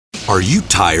Are you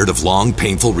tired of long,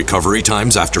 painful recovery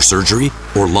times after surgery?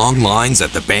 Or long lines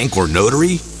at the bank or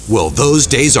notary? Well, those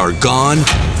days are gone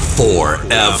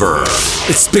forever.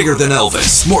 It's bigger than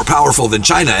Elvis, more powerful than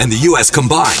China and the US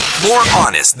combined, more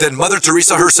honest than Mother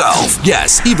Teresa herself.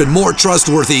 Yes, even more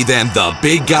trustworthy than the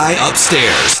big guy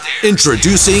upstairs.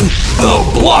 Introducing the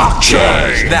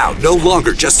blockchain. Now, no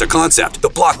longer just a concept, the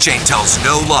blockchain tells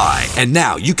no lie. And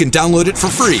now you can download it for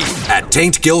free at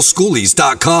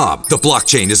TankedGilSchoolies.com. The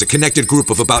blockchain is a connected group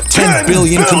of about 10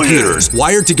 billion computers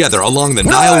wired together along the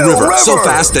Nile River so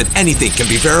fast that anything can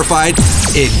be verified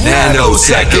in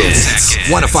nanoseconds.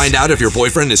 Want to find out if your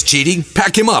boyfriend is cheating?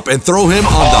 Pack him up and throw him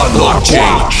on the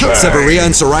blockchain. Seborrhea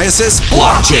and psoriasis?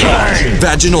 Blockchain.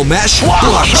 Vaginal mesh?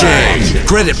 Blockchain.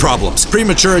 Credit problems,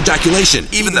 premature ejaculation,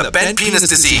 even the bent penis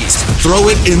disease. Throw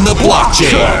it in the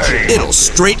blockchain. It'll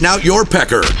straighten out your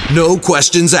pecker. No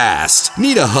questions asked.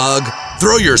 Need a hug?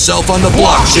 Throw yourself on the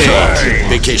blockchain.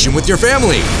 Vacation with your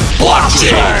family?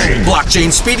 Blockchain.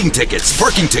 Blockchain speeding tickets,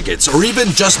 parking tickets, or even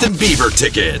Justin Bieber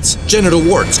tickets. Genital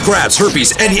warts, grabs,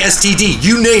 herpes, any STD,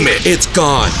 you name it, it's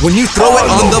gone when you throw it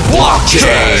on the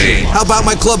blockchain. How about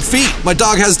my club feet? My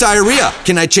dog has diarrhea.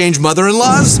 Can I change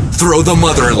mother-in-laws? Throw the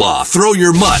mother-in-law, throw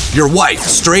your mutt, your wife,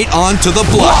 straight onto the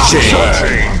blockchain.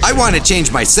 I want to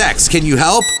change my sex. Can you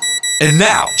help? And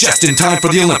now, just in time for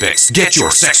the Olympics, get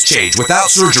your sex change without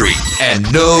surgery and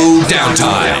no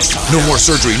downtime. No more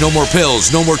surgery, no more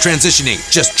pills, no more transitioning.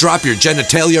 Just drop your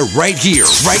genitalia right here,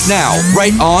 right now,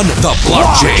 right on the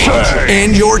blockchain.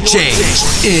 And your change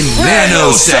in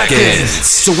nanoseconds.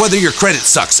 So whether your credit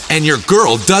sucks and your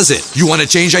girl doesn't, you want to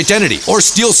change identity or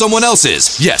steal someone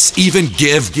else's, yes, even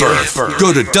give birth.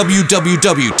 Go to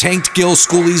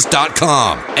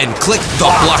www.TankedGilSchoolies.com and click the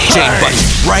blockchain button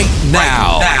right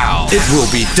now. It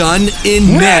will be done in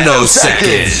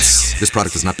nanoseconds. This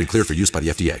product has not been cleared for use by the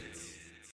FDA.